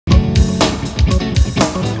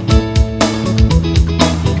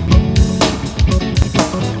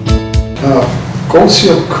Gold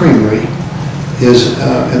Seal Creamery is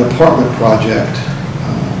an apartment project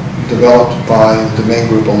developed by the Domain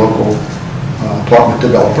Group, a local apartment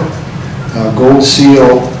developer. Gold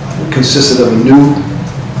Seal consisted of a new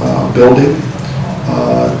building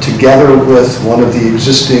together with one of the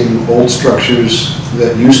existing old structures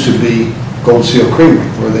that used to be Gold Seal Creamery,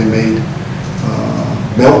 where they made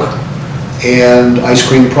milk and ice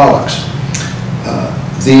cream products.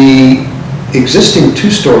 The existing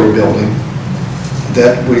two-story building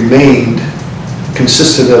that remained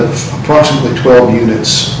consisted of approximately 12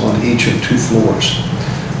 units on each of 2 floors,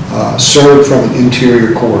 served from an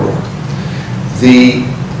interior corridor. The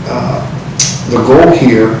goal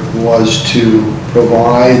here was to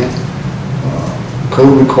provide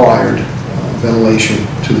code-required ventilation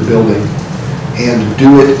to the building and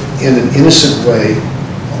do it in an innocent way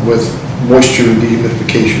with moisture and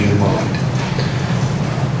dehumidification in mind.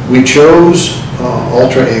 We chose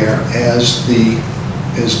Ultra-Aire as the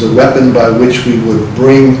weapon by which we would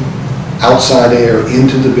bring outside air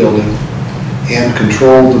into the building and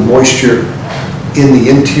control the moisture in the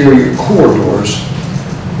interior corridors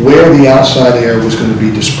where the outside air was going to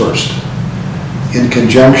be dispersed, in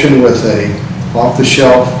conjunction with a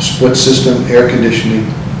off-the-shelf split system air conditioning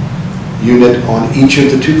unit on each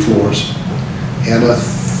of the 2 floors and a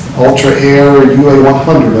Ultra-Aire UA100,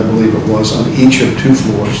 I believe it was, on each of 2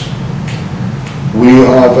 floors. We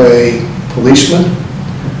have a policeman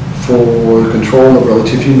for control of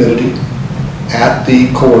relative humidity at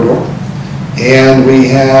the corridor, and we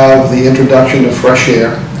have the introduction of fresh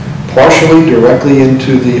air, partially directly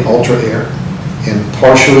into the Ultra-Aire and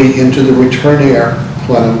partially into the return air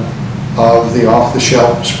plenum of the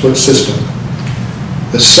off-the-shelf split system.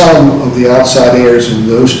 The sum of the outside airs in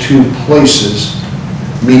those 2 places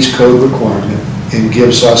meets code requirement and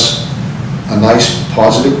gives us a nice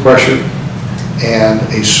positive pressure and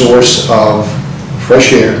a source of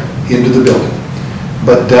fresh air into the building,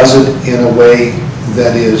 but does it in a way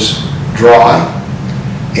that is dry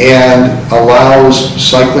and allows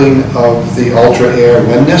cycling of the Ultra-Aire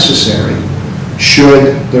when necessary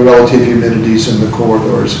should the relative humidities in the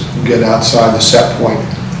corridors get outside the set point,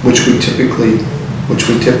 which we typically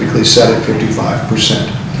set at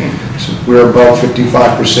 55%. So if we're above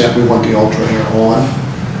 55%, we want the Ultra-Aire on,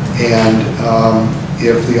 and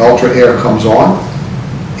if the Ultra-Aire comes on,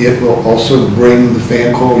 it will also bring the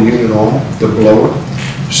fan coil unit on, the blower,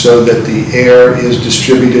 so that the air is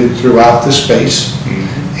distributed throughout the space,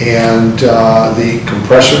 and the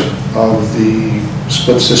compressor of the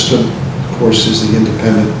split system, of course, is the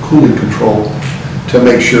independent cooling control to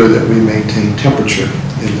make sure that we maintain temperature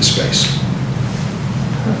in the space.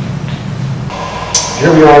 Here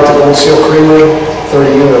we are at the Gold Seal Creamery,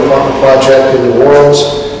 30-unit apartment project in New Orleans.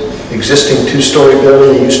 Existing 2-story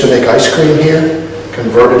building. They used to make ice cream here,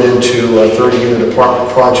 converted into a 30-unit apartment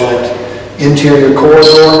project. Interior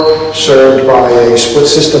corridor served by a split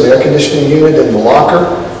system air conditioning unit in the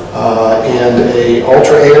locker and a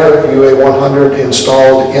Ultra-Aire UA100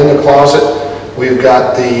 installed in the closet. We've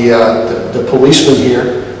got the policeman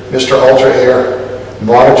here, Mr. Ultra-Aire,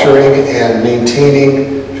 monitoring and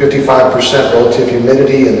maintaining 55% relative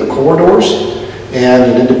humidity in the corridors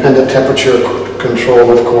and an independent temperature control,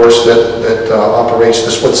 of course, that operates the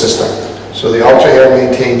split system. So the Ultra-Aire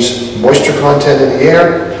maintains moisture content in the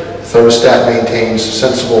air, thermostat maintains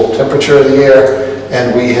sensible temperature of the air,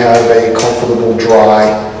 and we have a comfortable,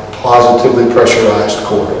 dry, positively pressurized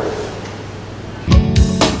corridor.